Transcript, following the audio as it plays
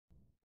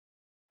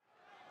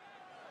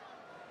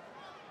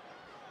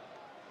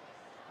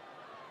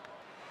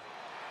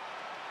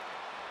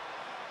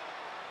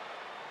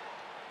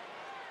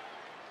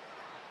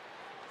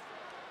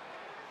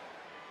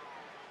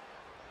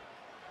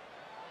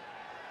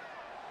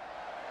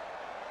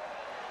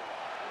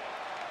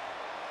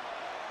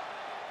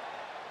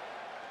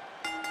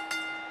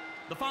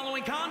The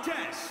following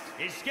contest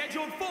is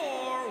scheduled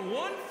for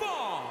one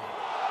fall.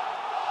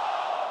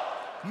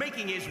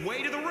 Making his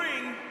way to the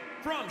ring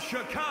from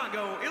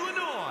Chicago,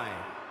 Illinois,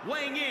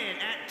 weighing in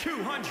at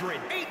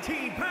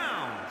 218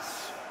 pounds,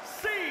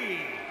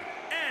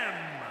 CM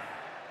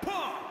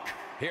Punk.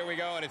 Here we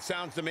go, and it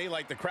sounds to me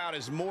like the crowd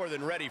is more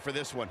than ready for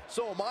this one.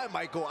 So am I,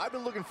 Michael. I've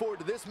been looking forward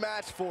to this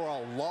match for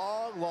a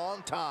long,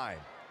 long time.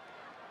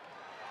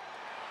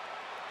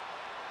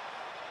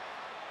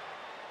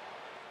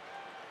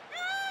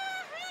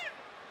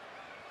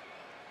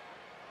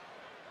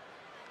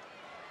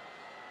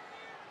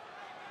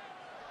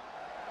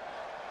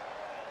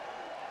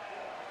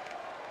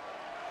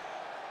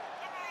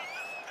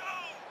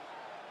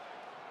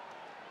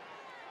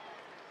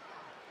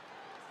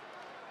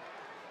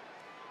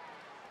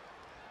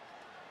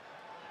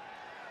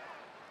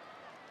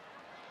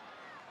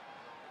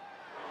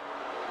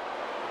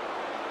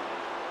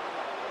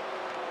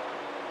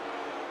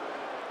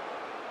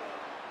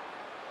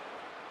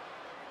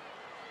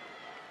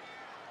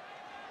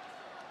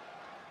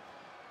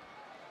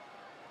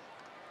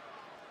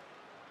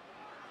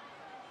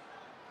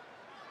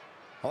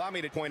 Allow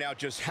me to point out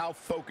just how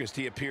focused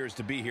he appears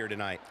to be here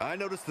tonight. I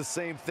noticed the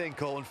same thing,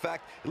 Cole. In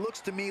fact, it looks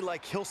to me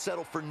like he'll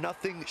settle for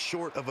nothing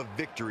short of a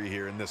victory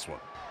here in this one.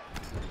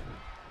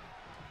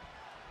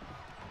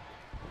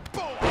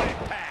 Boom!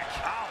 Impact!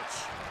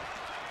 Ouch!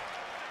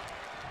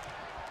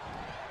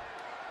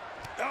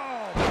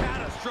 Oh,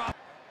 catastrophic!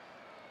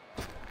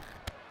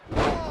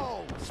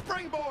 Oh,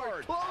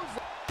 springboard! Close!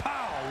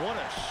 Pow! What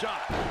a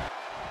shot!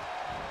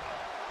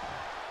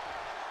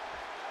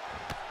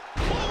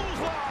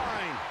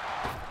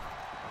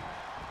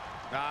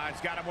 It's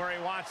got him where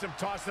he wants him,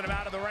 tossing him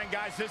out of the ring,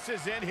 guys. This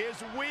is in his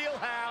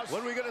wheelhouse.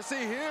 What are we going to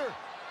see here?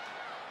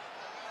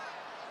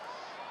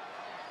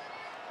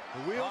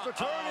 The wheels are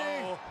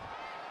turning.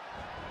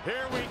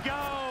 Here we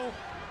go.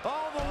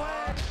 All the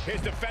way.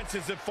 His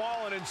defenses have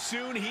fallen, and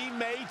soon he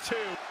may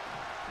too.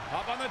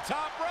 Up on the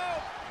top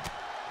rope.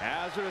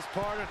 Hazardous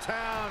part of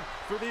town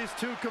for these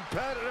two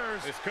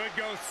competitors. This could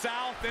go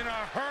south in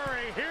a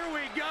hurry. Here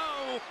we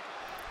go.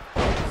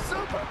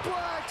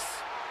 Superplex.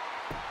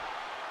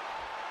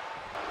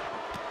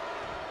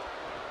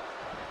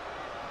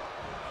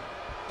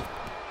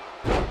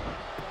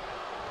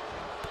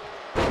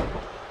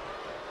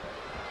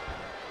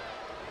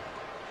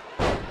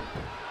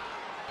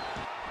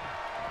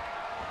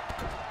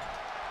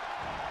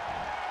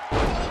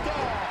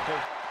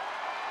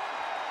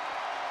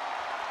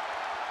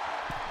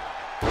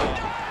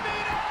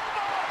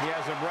 He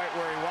has him right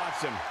where he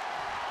wants him.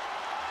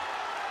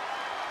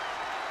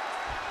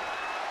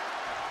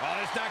 Oh,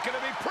 it's not going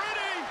to be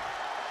pretty.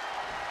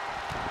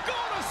 Go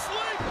to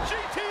sleep,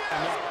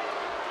 GTS.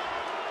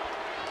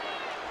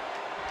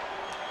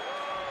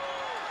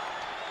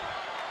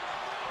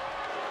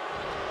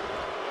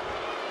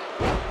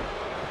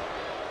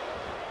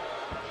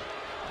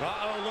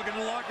 Uh-oh, looking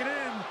to lock it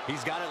in.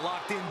 He's got it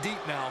locked in deep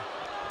now.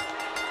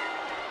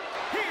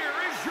 Here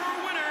is your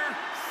winner,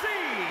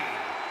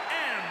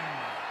 CM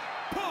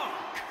Punk.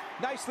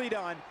 Nicely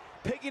done,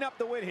 picking up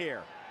the win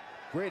here.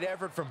 Great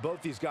effort from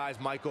both these guys,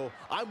 Michael.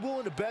 I'm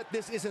willing to bet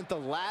this isn't the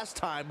last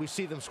time we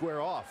see them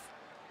square off.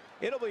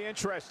 It'll be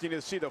interesting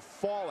to see the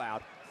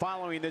fallout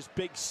following this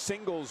big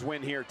singles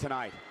win here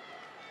tonight.